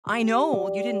I know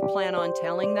you didn't plan on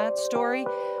telling that story.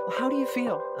 How do you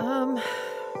feel?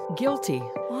 Guilty.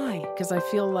 Why? Because I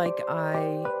feel like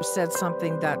I said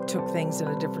something that took things in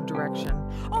a different direction.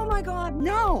 Oh my God,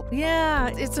 no! Yeah,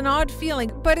 it's an odd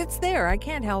feeling, but it's there. I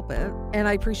can't help it. And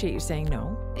I appreciate you saying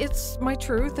no. It's my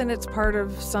truth and it's part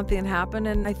of something that happened.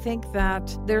 And I think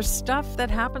that there's stuff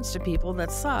that happens to people that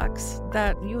sucks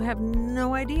that you have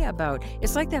no idea about.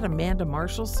 It's like that Amanda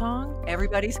Marshall song.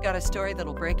 Everybody's got a story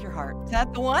that'll break your heart. Is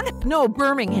that the one? No,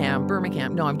 Birmingham.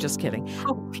 No, I'm just kidding.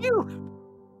 Oh, phew.